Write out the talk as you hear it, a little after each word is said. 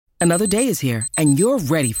Another day is here, and you're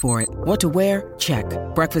ready for it. What to wear? Check.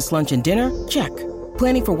 Breakfast, lunch, and dinner? Check.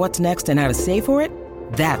 Planning for what's next and how to save for it?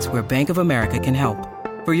 That's where Bank of America can help.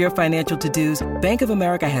 For your financial to-dos, Bank of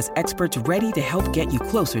America has experts ready to help get you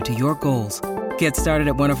closer to your goals. Get started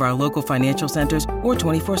at one of our local financial centers or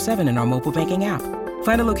 24/7 in our mobile banking app.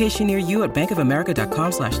 Find a location near you at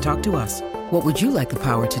bankofamerica.com/talktous. What would you like the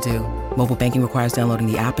power to do? Mobile banking requires downloading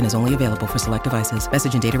the app and is only available for select devices.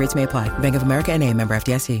 Message and data rates may apply. Bank of America N.A., member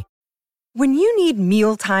FDIC. When you need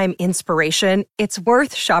mealtime inspiration, it's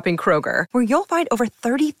worth shopping Kroger, where you'll find over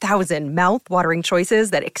 30,000 mouth-watering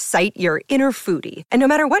choices that excite your inner foodie. And no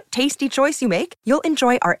matter what tasty choice you make, you'll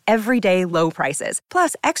enjoy our everyday low prices,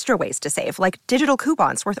 plus extra ways to save, like digital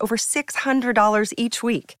coupons worth over $600 each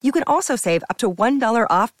week. You can also save up to $1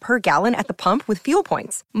 off per gallon at the pump with fuel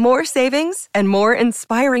points. More savings and more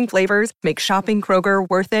inspiring flavors make shopping Kroger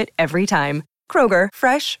worth it every time. Kroger,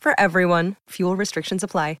 fresh for everyone. Fuel restrictions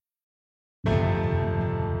apply.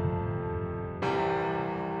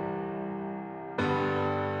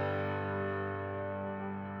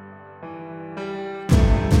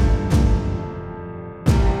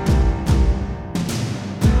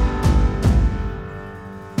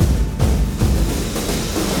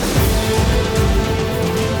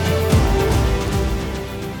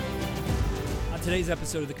 Today's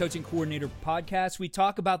episode of the Coaching Coordinator Podcast, we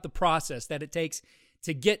talk about the process that it takes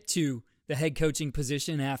to get to the head coaching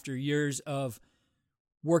position after years of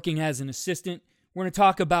working as an assistant. We're going to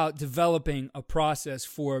talk about developing a process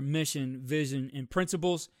for mission, vision, and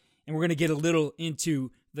principles, and we're going to get a little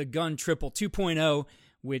into the Gun Triple 2.0,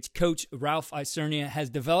 which Coach Ralph Isernia has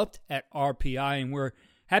developed at RPI, and we're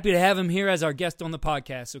happy to have him here as our guest on the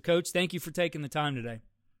podcast. So, Coach, thank you for taking the time today.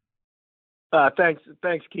 Thanks,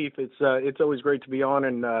 Keith. It's always great to be on,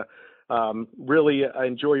 and really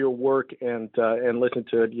enjoy your work and listen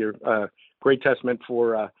to it. You're great testament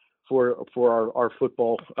for our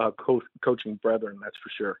football coaching brethren. That's for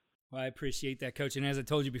sure. Well, I appreciate that, Coach. And as I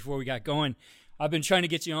told you before we got going, I've been trying to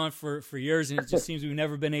get you on for years, and it just seems we've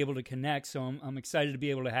never been able to connect. So I'm excited to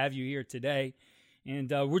be able to have you here today.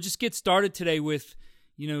 And we'll just get started today with,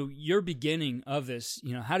 your beginning of this.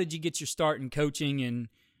 How did you get your start in coaching, and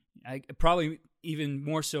probably even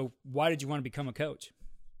more so, why did you want to become a coach?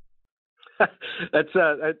 That's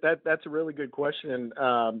a really good question.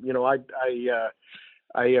 I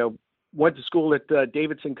went to school at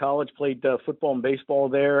Davidson College, played football and baseball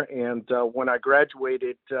there, and when I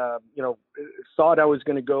graduated, thought I was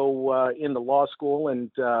going to go into law school,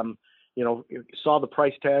 and saw the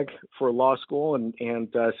price tag for law school, and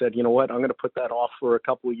said, you know what, I'm going to put that off for a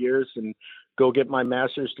couple of years and go get my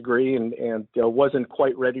master's degree, and wasn't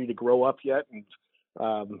quite ready to grow up yet, and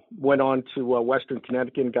went on to Western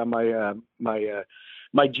Connecticut and got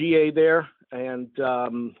my GA there, and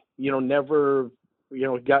never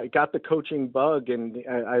got the coaching bug, and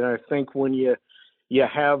I think when you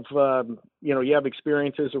have you have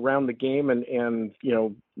experiences around the game, and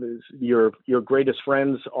your greatest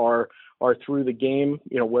friends are through the game,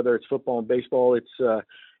 whether it's football and baseball,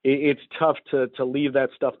 it's tough to leave that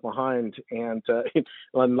stuff behind, and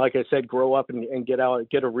like I said, grow up and get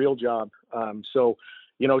a real job. So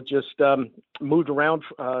just moved around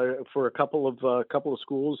for a couple of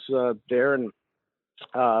schools there, and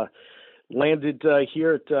landed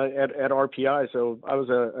here at RPI. So I was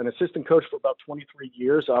an assistant coach for about 23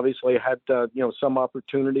 years. Obviously, I had some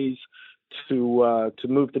opportunities to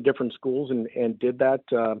move to different schools, and did that,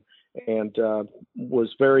 and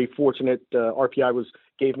was very fortunate. RPI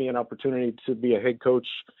gave me an opportunity to be a head coach,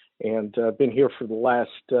 and been here for the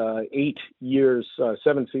last 8 years,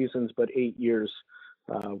 7 seasons, but 8 years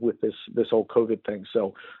with this whole COVID thing.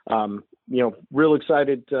 So, real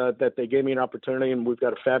excited that they gave me an opportunity, and we've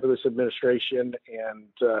got a fabulous administration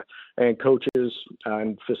and coaches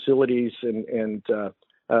and facilities and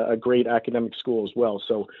a great academic school as well.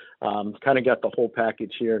 So, kind of got the whole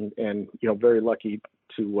package here, and very lucky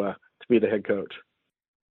to be the head coach.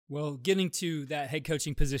 Well, getting to that head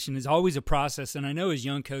coaching position is always a process, and I know as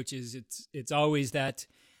young coaches, it's always that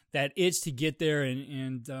itch to get there,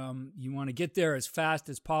 and you want to get there as fast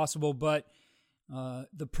as possible, but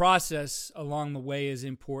the process along the way is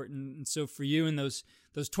important. And so for you in those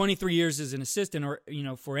 23 years as an assistant, or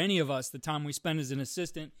for any of us, the time we spend as an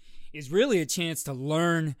assistant is really a chance to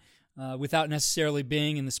learn without necessarily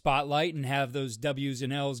being in the spotlight and have those W's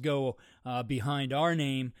and L's go behind our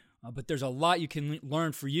name. But there's a lot you can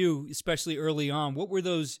learn for you, especially early on. What were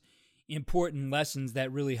those important lessons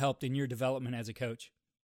that really helped in your development as a coach?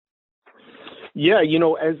 Yeah,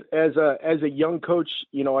 as a young coach,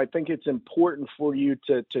 I think it's important for you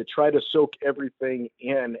to try to soak everything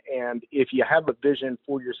in. And if you have a vision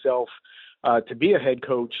for yourself, to be a head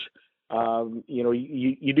coach,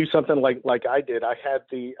 you do something like I did. I had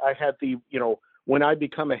the when I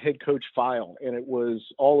become a head coach file, and it was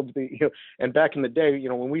all of the and back in the day,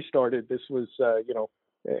 when we started, this was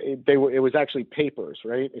it was actually papers,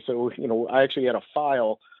 right? So I actually had a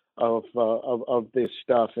file of this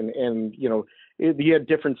stuff, and you had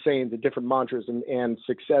different sayings, the different mantras and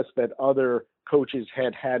success that other coaches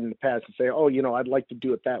had in the past, and say, I'd like to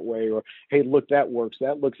do it that way, or hey, look, that works,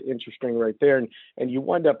 that looks interesting right there, and you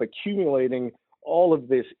wind up accumulating all of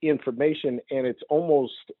this information, and it's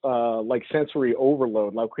almost like sensory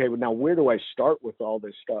overload. Like, okay, now where do I start with all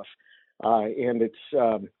this stuff? And it's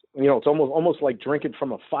it's almost like drinking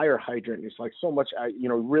from a fire hydrant. It's like so much I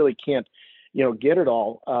really can't get it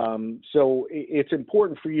all. So it's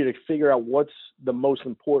important for you to figure out what's the most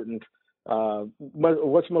important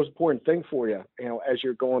thing for you, as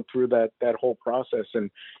you're going through that whole process. And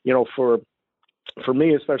for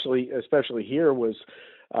me, especially here, was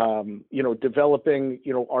developing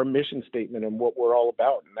our mission statement and what we're all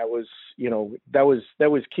about. And that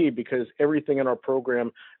was key, because everything in our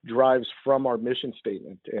program drives from our mission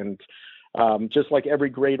statement. And just like every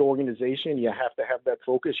great organization, you have to have that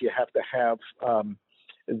focus. You have to have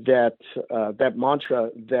that mantra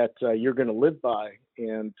that you're going to live by.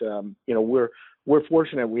 And we're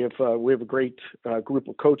fortunate. We have a great group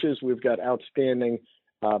of coaches. We've got outstanding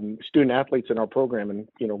student athletes in our program, and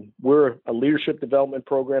we're a leadership development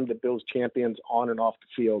program that builds champions on and off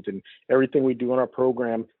the field. And everything we do in our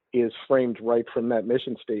program is framed right from that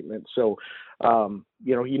mission statement. So,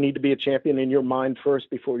 you need to be a champion in your mind first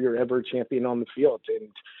before you're ever a champion on the field.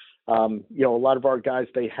 And, a lot of our guys,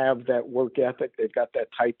 they have that work ethic. They've got that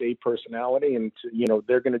type A personality, and,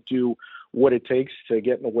 they're going to do what it takes to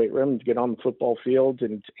get in the weight room, to get on the football field,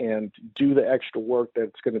 and do the extra work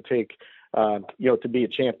that's going to take, to be a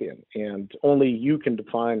champion. And only you can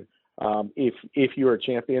define if you're a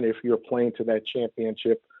champion, if you're playing to that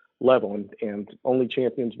championship level, and only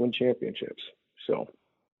champions win championships. So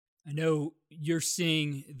I know you're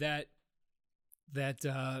seeing that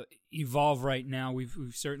evolve right now. We've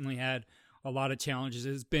certainly had a lot of challenges.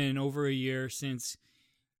 It's been over a year since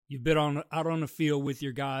you've been out on the field with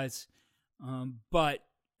your guys, but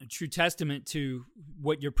a true testament to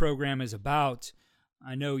what your program is about.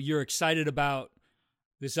 I know you're excited about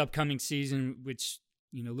this upcoming season, which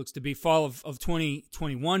looks to be fall of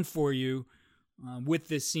 2021 for you, with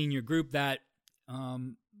this senior group that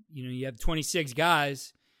you have 26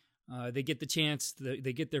 guys. They get the chance.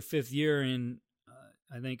 They get their fifth year, and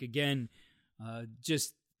I think again,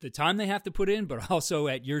 just the time they have to put in, but also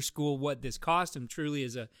at your school, what this cost them truly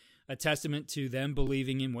is a testament to them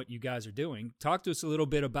believing in what you guys are doing. Talk to us a little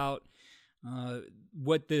bit about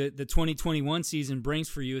what the 2021 season brings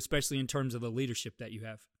for you, especially in terms of the leadership that you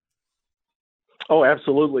have. Oh,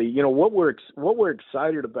 absolutely. What we're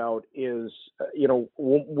excited about is,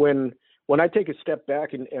 when I take a step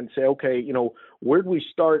back and say, okay, where do we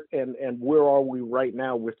start and where are we right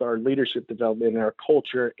now with our leadership development and our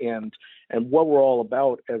culture and what we're all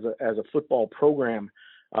about as a football program.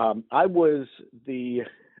 I was the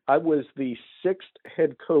sixth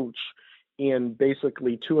head coach in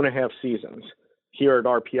basically 2.5 seasons here at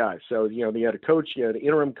RPI. So, you had a coach, you had an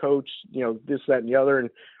interim coach, this, that, and the other. And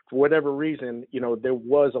for whatever reason, there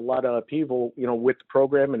was a lot of upheaval, with the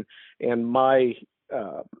program, and my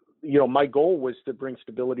goal was to bring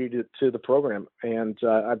stability to the program. And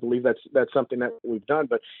I believe that's something that we've done.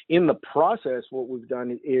 But in the process, what we've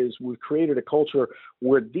done is we've created a culture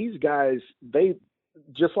where these guys, they,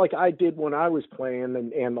 just like I did when I was playing,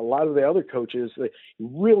 and a lot of the other coaches, they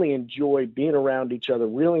really enjoy being around each other,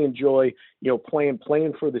 really enjoy, playing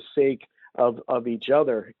for the sake of each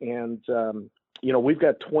other. And, we've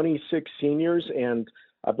got 26 seniors, and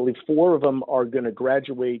I believe 4 of them are going to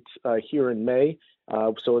graduate here in May.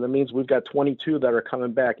 So that means we've got 22 that are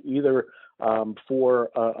coming back either for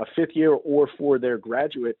a fifth year or for their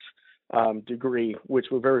graduate degree, which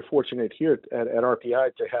we're very fortunate here at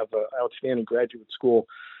RPI to have an outstanding graduate school.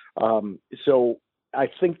 So I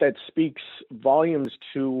think that speaks volumes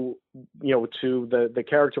to the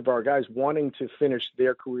character of our guys wanting to finish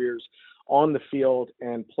their careers on the field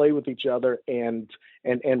and play with each other and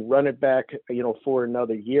run it back, for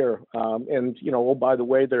another year. Oh, by the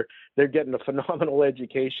way, they're getting a phenomenal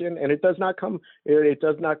education, and it does not come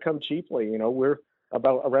cheaply. We're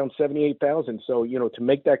about around $78,000. So, to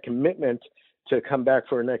make that commitment to come back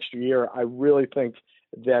for an extra year, I really think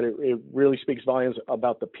that it really speaks volumes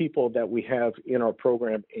about the people that we have in our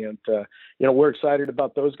program. And, we're excited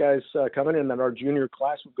about those guys coming in. And our junior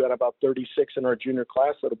class, we've got about 36 in our junior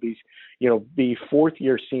class. That'll be fourth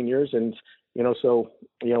year seniors. And,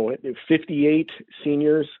 58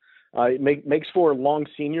 seniors it makes for a long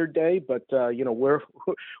senior day, but we're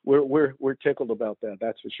tickled about that.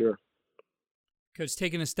 That's for sure. Coach,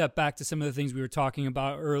 taking a step back to some of the things we were talking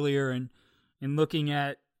about earlier, and looking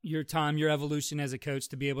at your time, your evolution as a coach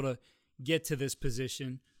to be able to get to this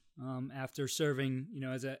position after serving,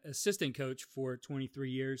 as an assistant coach for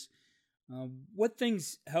 23 years. What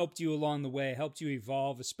things helped you along the way, helped you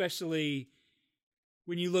evolve, especially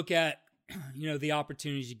when you look at, the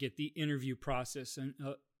opportunities you get, the interview process, and,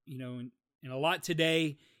 and a lot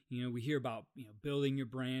today, we hear about, building your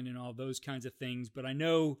brand and all those kinds of things, but I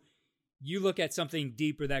know you look at something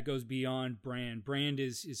deeper that goes beyond brand. Brand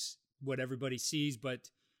is what everybody sees,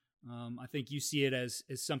 but I think you see it as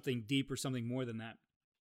something deeper, something more than that.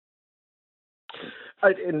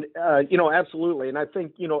 Absolutely. And I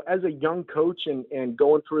think, as a young coach and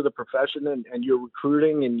going through the profession and you're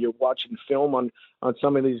recruiting and you're watching film on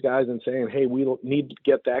some of these guys and saying, hey, we need to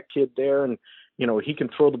get that kid there. And, he can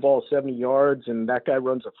throw the ball 70 yards and that guy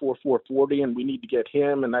runs a 4.40 and we need to get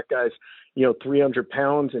him. And that guy's, 300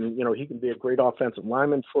 pounds and, he can be a great offensive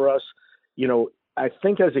lineman for us. I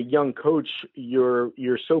think as a young coach, you're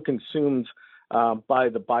so consumed by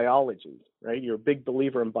the biology, right? You're a big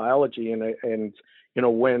believer in biology. And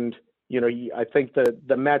when, I think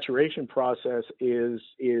the maturation process is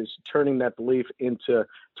turning that belief into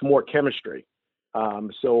more chemistry.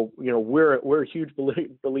 So we're a huge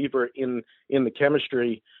believer in the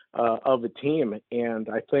chemistry of the team, and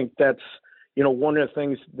I think that's one of the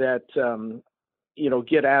things that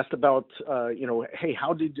get asked about. Hey,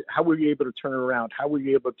 how were you able to turn it around? How were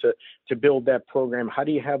you able to build that program? How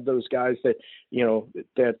do you have those guys that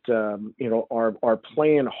are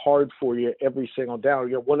playing hard for you every single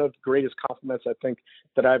down? One of the greatest compliments I think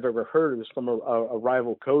that I've ever heard is from a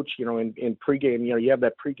rival coach. In pregame, you have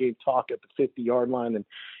that pregame talk at the 50-yard line, and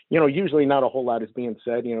usually not a whole lot is being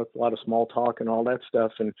said. It's a lot of small talk and all that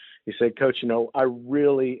stuff. And you say, Coach, I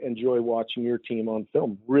really enjoy watching your team on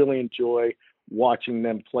film. Really enjoy watching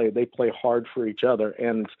them play. They play hard for each other.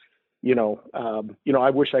 And, I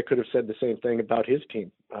wish I could have said the same thing about his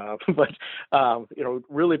team. But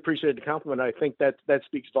really appreciate the compliment. I think that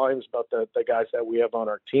speaks volumes about the guys that we have on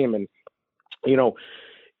our team. And,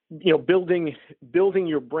 building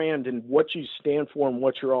your brand and what you stand for and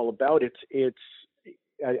what you're all about.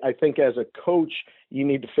 I think as a coach, you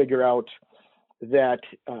need to figure out that,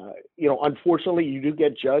 unfortunately you do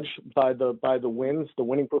get judged by the wins, the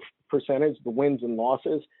winning percentage, the wins and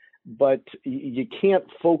losses, but you can't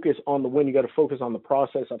focus on the win. You got to focus on the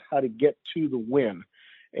process of how to get to the win.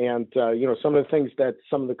 And, some of the things that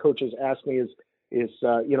some of the coaches ask me is,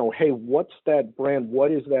 hey, what's that brand?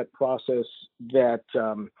 What is that process that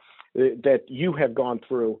you have gone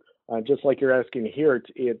through? Just like you're asking here,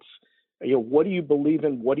 it's, what do you believe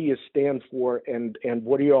in? What do you stand for? And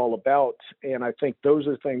what are you all about? And I think those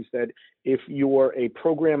are things that if you're a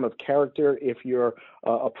program of character, if you're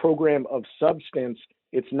a program of substance,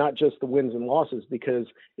 it's not just the wins and losses, because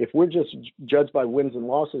if we're just judged by wins and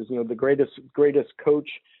losses, the greatest coach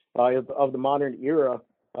of the modern era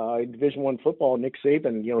in Division I football, Nick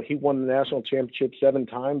Saban, he won the national championship 7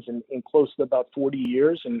 times in close to about 40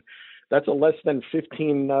 years. And that's a less than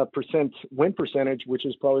 15% win percentage, which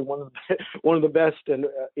is probably one of the best in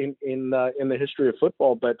the history of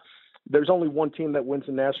football. But there's only one team that wins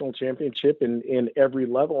the national championship in every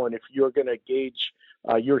level, and if you're going to gauge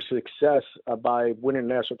your success by winning a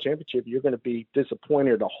national championship, you're going to be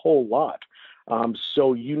disappointed a whole lot.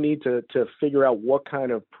 So you need to figure out what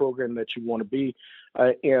kind of program that you want to be,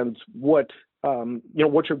 and what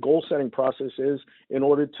your goal setting process is in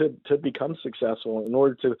order to become successful, in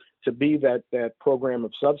order to be that program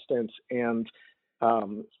of substance. And,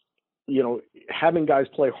 having guys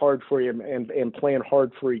play hard for you and playing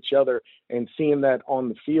hard for each other and seeing that on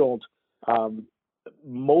the field,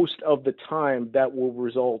 most of the time that will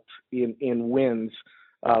result in wins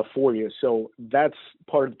for you. So that's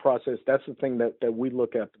part of the process. That's the thing that we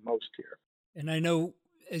look at the most here. And I know,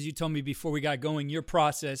 as you told me before we got going, your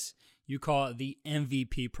process, you call it the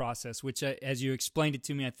MVP process, which, as you explained it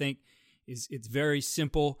to me, I think it's very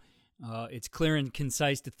simple. It's clear and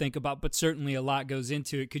concise to think about, but certainly a lot goes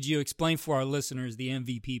into it. Could you explain for our listeners the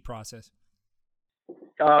MVP process?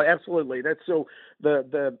 Absolutely. That's so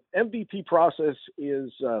the MVP process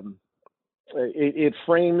is it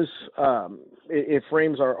frames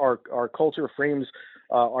our culture, frames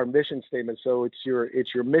our mission statement. So it's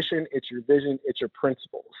your mission, it's your vision, it's your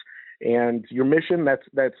principles. And your mission,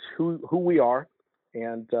 that's who we are,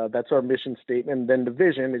 and that's our mission statement. And then the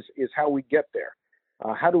vision is how we get there.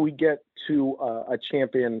 How do we get to a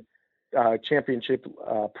championship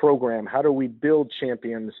program? How do we build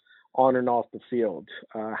champions on and off the field?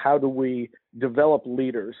 How do we develop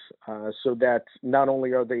leaders so that not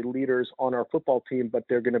only are they leaders on our football team, but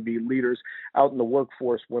they're going to be leaders out in the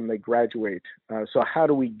workforce when they graduate? So how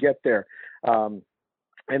do we get there?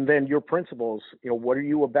 And then your principles, what are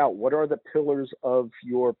you about? What are the pillars of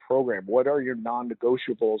your program? What are your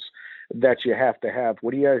non-negotiables that you have to have?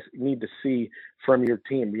 What do you guys need to see from your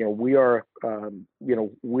team? We are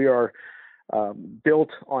built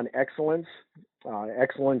on excellence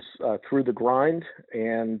through the grind,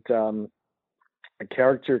 and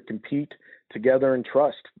character, compete together, and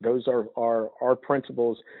trust. Those are our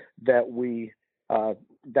principles that we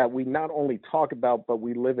not only talk about, but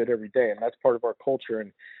we live it every day, and that's part of our culture.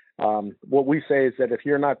 And what we say is that if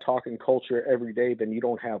you're not talking culture every day, then you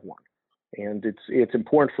don't have one. And it's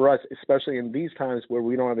important for us, especially in these times where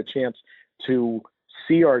we don't have a chance to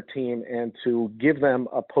see our team and to give them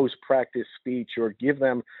a post-practice speech or give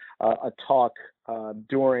them a talk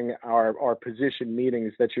during our position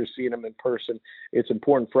meetings that you're seeing them in person. It's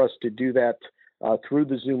important for us to do that through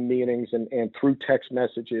the Zoom meetings and through text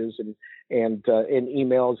messages and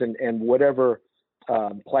emails and whatever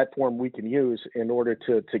platform we can use in order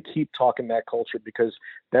to keep talking that culture, because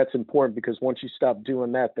that's important, because once you stop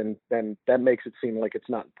doing that, then that makes it seem like it's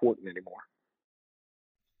not important anymore.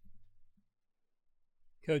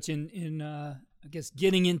 Coach, in I guess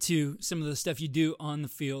getting into some of the stuff you do on the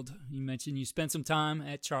field, you mentioned you spent some time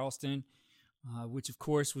at Charleston, which of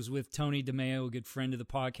course was with Tony DeMeo, a good friend of the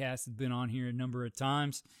podcast, has been on here a number of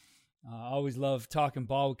times. I always love talking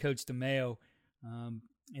ball with Coach DeMeo,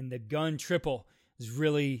 and the gun triple is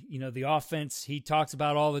really, the offense he talks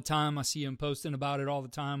about all the time. I see him posting about it all the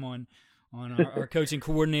time on our coaching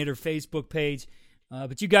coordinator Facebook page.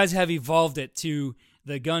 But you guys have evolved it to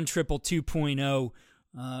the gun triple 2.0.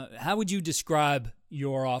 How would you describe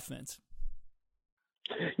your offense?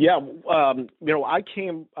 Yeah, I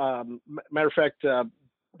came, matter of fact,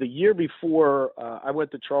 the year before I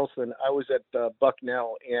went to Charleston, I was at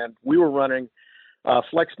Bucknell, and we were running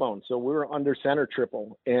flex bone. So we were under center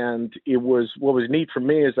triple. And what was neat for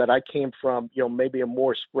me is that I came from, maybe a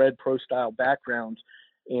more spread pro style background,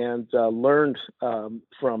 and learned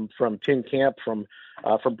from Tim Camp, from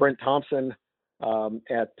Brent Thompson,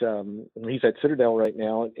 he's at Citadel right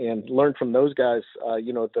now, and learned from those guys,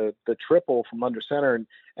 the triple from under center.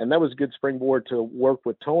 And that was a good springboard to work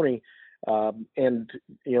with Tony, and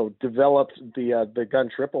developed the gun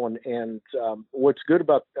triple. And what's good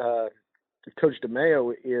about Coach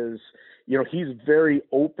DeMeo is, he's very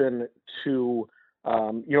open to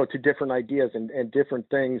to different ideas and different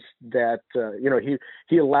things that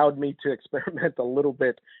he allowed me to experiment a little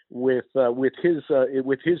bit with his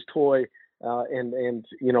toy. And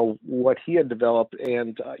what he had developed.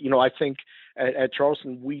 And, I think at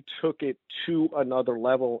Charleston, we took it to another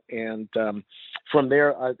level. And from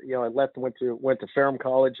there, I left and went to Ferrum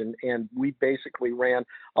College, and we basically ran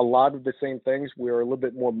a lot of the same things. We were a little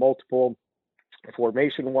bit more multiple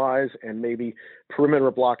formation-wise, and maybe perimeter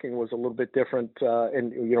blocking was a little bit different.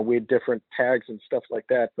 And we had different tags and stuff like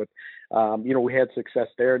that. But, we had success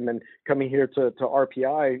there. And then coming here to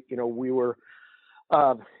RPI, we were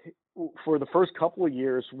for the first couple of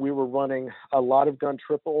years, we were running a lot of gun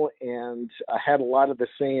triple, and had a lot of the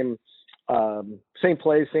same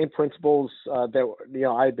plays, same principles that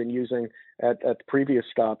I had been using at the previous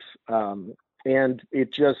stops. And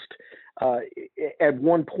it just at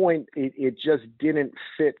one point it just didn't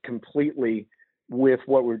fit completely with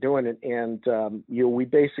what we're doing, and we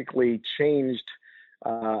basically changed.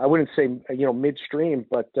 I wouldn't say midstream,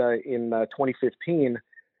 but in 2015.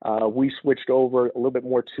 We switched over a little bit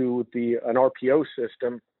more to an RPO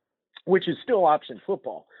system, which is still option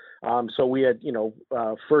football. So we had,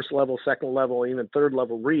 first level, second level, even third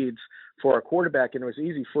level reads for our quarterback. And it was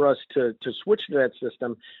easy for us to switch to that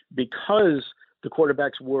system because the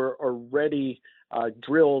quarterbacks were already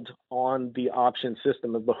drilled on the option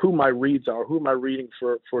system of who my reads are, who am I reading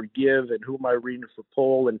for give, and who am I reading for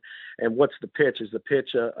pull, and what's the pitch? Is the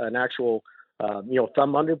pitch an actual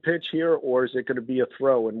thumb under pitch here, or is it going to be a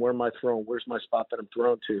throw? And where am I throwing? Where's my spot that I'm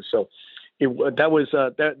throwing to? So that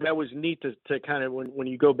was neat to kind of, when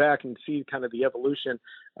you go back and see kind of the evolution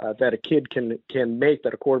that a kid can make,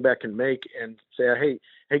 that a quarterback can make, and say, hey,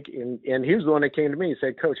 and here's the one that came to me and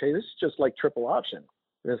said, Coach, hey, this is just like triple option.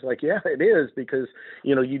 And it's like, yeah, it is, because,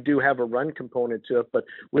 you do have a run component to it. But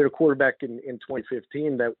we had a quarterback in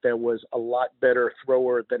 2015 that was a lot better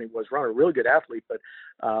thrower than he was runner, a really good athlete. But,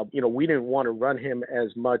 we didn't want to run him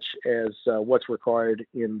as much as what's required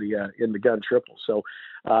in the gun triple. So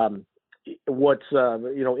what's,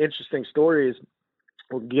 interesting story is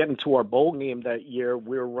getting to our bowl game that year,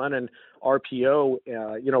 we were running RPO,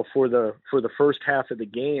 for the first half of the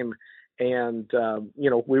game. And,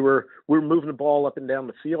 we were moving the ball up and down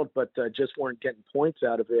the field, but just weren't getting points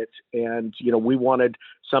out of it. And, we wanted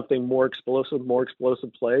something more explosive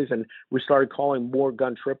plays. And we started calling more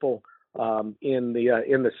gun triple in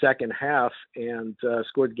the second half, and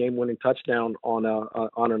scored the game-winning touchdown on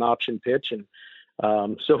an option pitch. And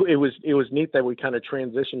so it was neat that we kind of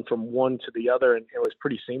transitioned from one to the other, and it was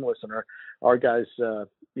pretty seamless. And our guys,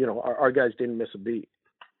 our guys didn't miss a beat.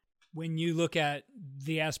 When you look at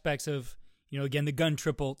the aspects of, again, the gun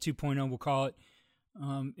triple 2.0, we'll call it,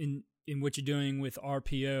 in what you're doing with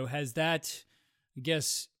RPO, has that, I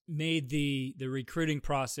guess, made the recruiting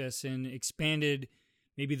process and expanded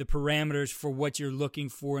maybe the parameters for what you're looking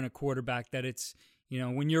for in a quarterback? That it's,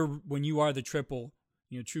 when you are the triple,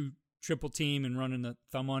 true triple team and running the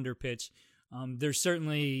thumb under pitch, there's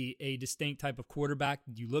certainly a distinct type of quarterback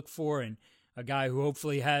that you look for, and a guy who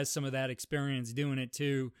hopefully has some of that experience doing it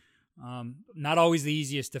too. Not always the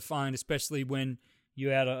easiest to find, especially when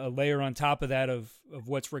you add a layer on top of that of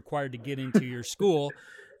what's required to get into your school.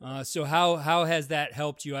 So how has that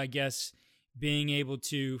helped you, I guess, being able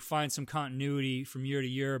to find some continuity from year to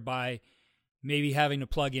year by maybe having to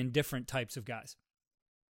plug in different types of guys?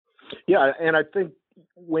 Yeah, and I think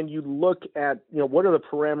when you look at, what are the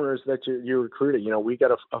parameters that you're recruiting? We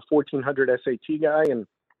got a 1400 SAT guy,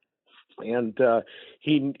 and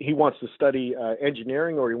he wants to study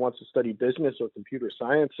engineering, or he wants to study business or computer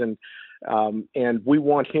science, and we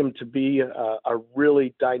want him to be a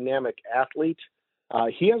really dynamic athlete.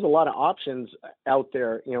 He has a lot of options out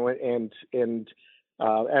there, and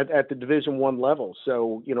at the Division I level.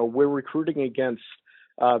 So we're recruiting against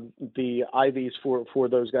the Ivies for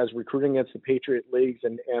those guys, recruiting against the Patriot Leagues,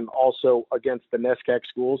 and also against the NESCAC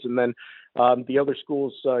schools, and then the other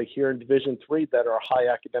schools here in Division III that are high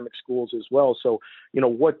academic schools as well. So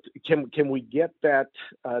what can we get that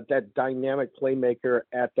dynamic playmaker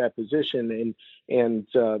at that position, and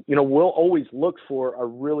we'll always look for a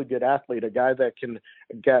really good athlete, a guy that can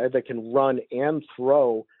run and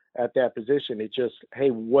throw at that position. It's just, hey,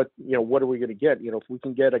 what are we going to get? If we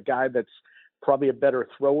can get a guy that's probably a better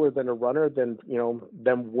thrower than a runner, then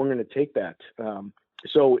we're going to take that.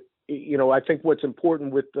 So I think what's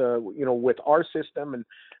important with with our system and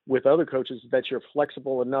with other coaches is that you're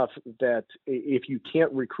flexible enough that if you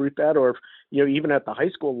can't recruit that, or even at the high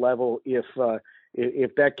school level, if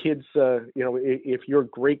that kid's if you're a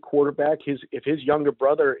great quarterback, if his younger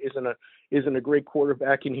brother isn't a great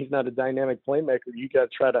quarterback and he's not a dynamic playmaker, you got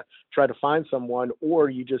to try to find someone, or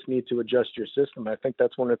you just need to adjust your system. I think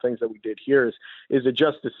that's one of the things that we did here is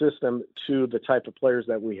adjust the system to the type of players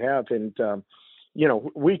that we have. And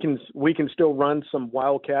we can still run some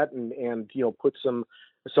wildcat and put some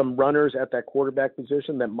runners at that quarterback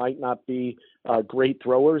position that might not be great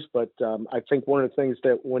throwers. But I think one of the things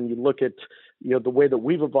that when you look at, the way that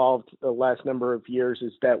we've evolved the last number of years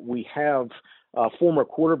is that we have former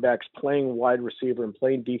quarterbacks playing wide receiver and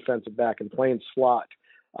playing defensive back and playing slot,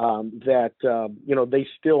 that they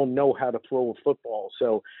still know how to throw a football.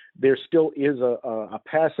 So there still is a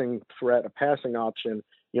passing threat, a passing option,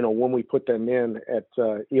 when we put them in at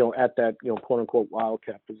that, quote unquote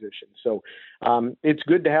wildcat position. So it's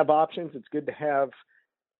good to have options. It's good to have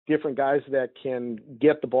different guys that can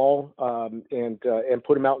get the ball and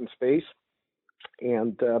put them out in space.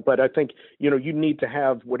 And but I think you need to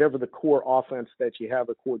have whatever the core offense that you have,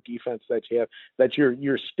 the core defense that you have, that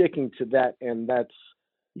you're sticking to that, and that's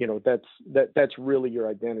really your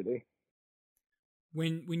identity.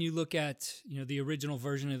 When you look at the original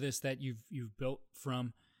version of this that you've built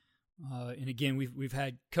from, and again we've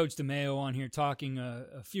had Coach DeMeo on here talking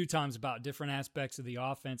a few times about different aspects of the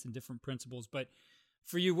offense and different principles. But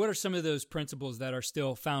for you, what are some of those principles that are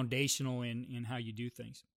still foundational in how you do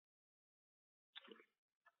things?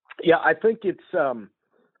 Yeah, I think it's a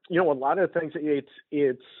lot of things.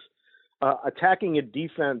 It's attacking a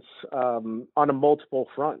defense on a multiple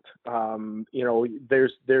front.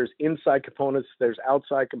 There's inside components, there's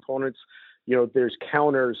outside components. There's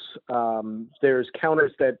counters. There's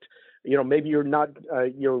counters that maybe you're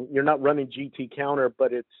not running GT counter,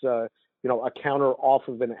 but it's a counter off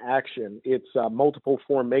of an action. It's multiple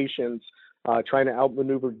formations. Trying to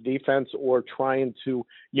outmaneuver defense, or trying to,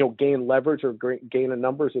 gain leverage or gain a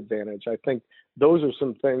numbers advantage. I think those are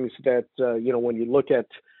some things that, when you look at,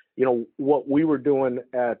 what we were doing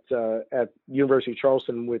at University of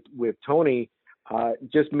Charleston with Tony,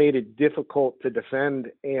 just made it difficult to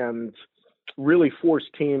defend and really force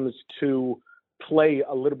teams to play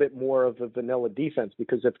a little bit more of a vanilla defense,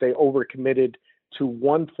 because if they overcommitted to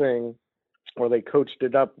one thing, or they coached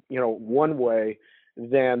it up, one way,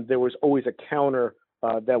 then there was always a counter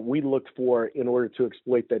that we looked for in order to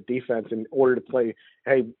exploit that defense, in order to play.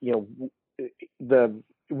 Hey,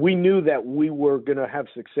 we knew that we were going to have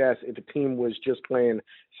success if a team was just playing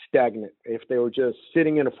stagnant. If they were just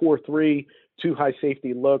sitting in a 4-3, 2 high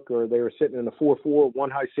safety look, or they were sitting in a 4-4, 1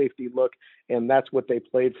 high safety look, and that's what they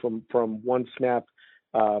played from one snap,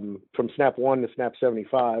 from snap 1 to snap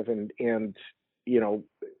 75, and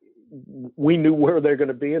we knew where they're going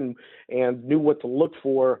to be and knew what to look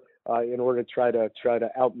for in order to try to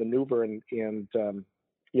outmaneuver and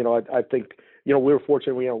I think we were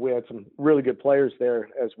fortunate. We had some really good players there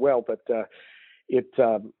as well, but it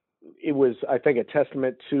was, I think, a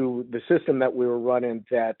testament to the system that we were running,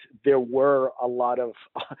 that there were a lot of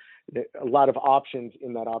options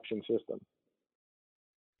in that option system.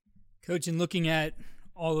 Coach, in looking at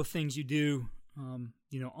all the things you do,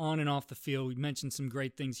 on and off the field, we mentioned some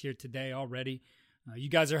great things here today already. You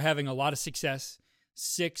guys are having a lot of success.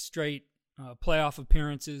 6 straight playoff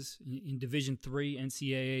appearances in Division III,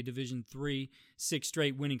 NCAA Division III, 6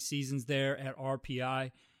 straight winning seasons there at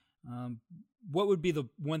RPI. What would be the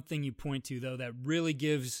one thing you point to, though, that really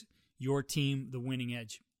gives your team the winning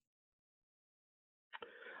edge?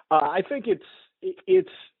 I think it's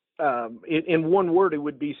in one word, it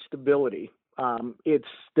would be stability. It's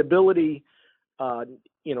stability,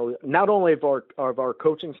 not only of our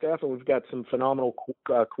coaching staff, and we've got some phenomenal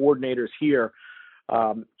coordinators here.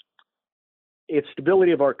 It's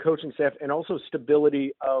stability of our coaching staff, and also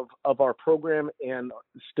stability of our program, and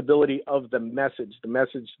stability of the message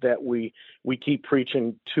that we keep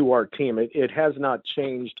preaching to our team. It has not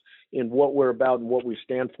changed in what we're about and what we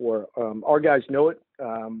stand for. Our guys know it.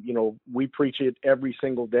 We preach it every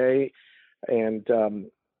single day. And,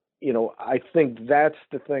 I think that's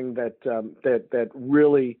the thing that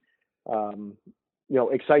really,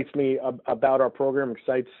 excites me about our program,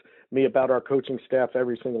 excites me about our coaching staff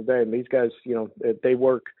every single day. And these guys, they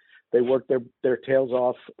work their tails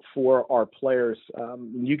off for our players.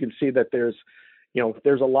 You can see that there's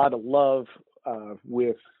a lot of love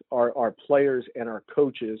with our players and our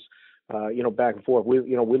coaches, back and forth.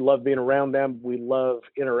 We love being around them. We love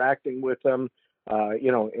interacting with them,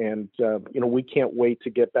 we can't wait to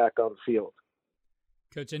get back on the field.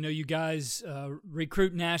 Coach, I know you guys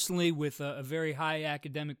recruit nationally with a very high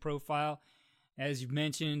academic profile, as you've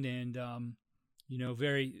mentioned, and,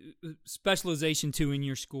 very specialization too in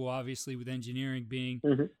your school, obviously, with engineering being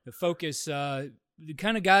the focus. The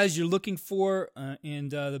kind of guys you're looking for,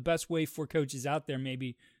 and the best way for coaches out there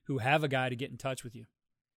maybe who have a guy to get in touch with you.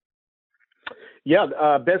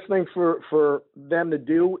 Yeah, best thing for them to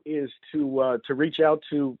do is to reach out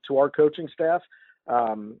to our coaching staff.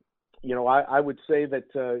 I would say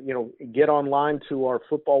that, get online to our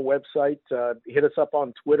football website, hit us up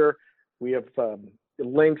on Twitter. We have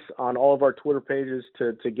links on all of our Twitter pages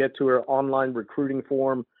to get to our online recruiting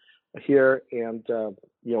form here, and,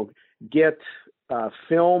 get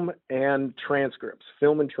film and transcripts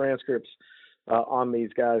on these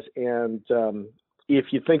guys. And if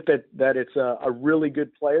you think that it's a really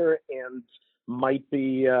good player and might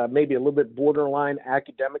be maybe a little bit borderline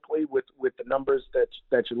academically with the numbers that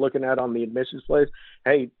you're looking at on the admissions plays,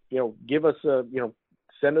 hey, give us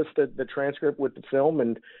send us the transcript with the film,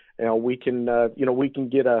 and we can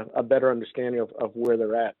get a better understanding of where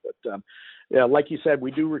they're at. But like you said,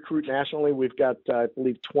 we do recruit nationally. We've got I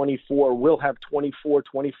believe 24. We'll have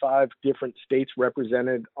 25 different states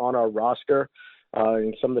represented on our roster,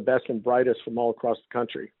 and some of the best and brightest from all across the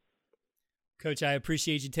country. Coach, I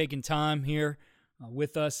appreciate you taking time here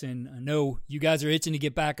with us, and I know you guys are itching to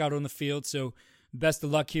get back out on the field, so best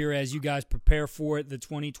of luck here as you guys prepare for the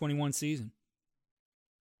 2021 season.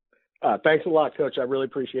 Thanks a lot, Coach. I really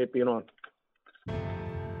appreciate being on.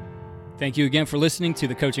 Thank you again for listening to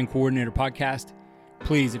the Coaching Coordinator Podcast.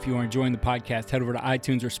 Please, if you are enjoying the podcast, head over to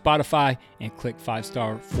iTunes or Spotify and click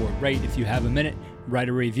 5-star for a rate. If you have a minute, write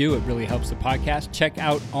a review. It really helps the podcast. Check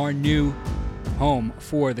out our new home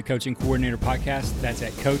for the Coaching Coordinator Podcast. That's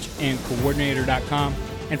at coachandcoordinator.com.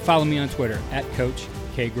 And follow me on Twitter at Coach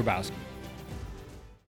K. Grabowski.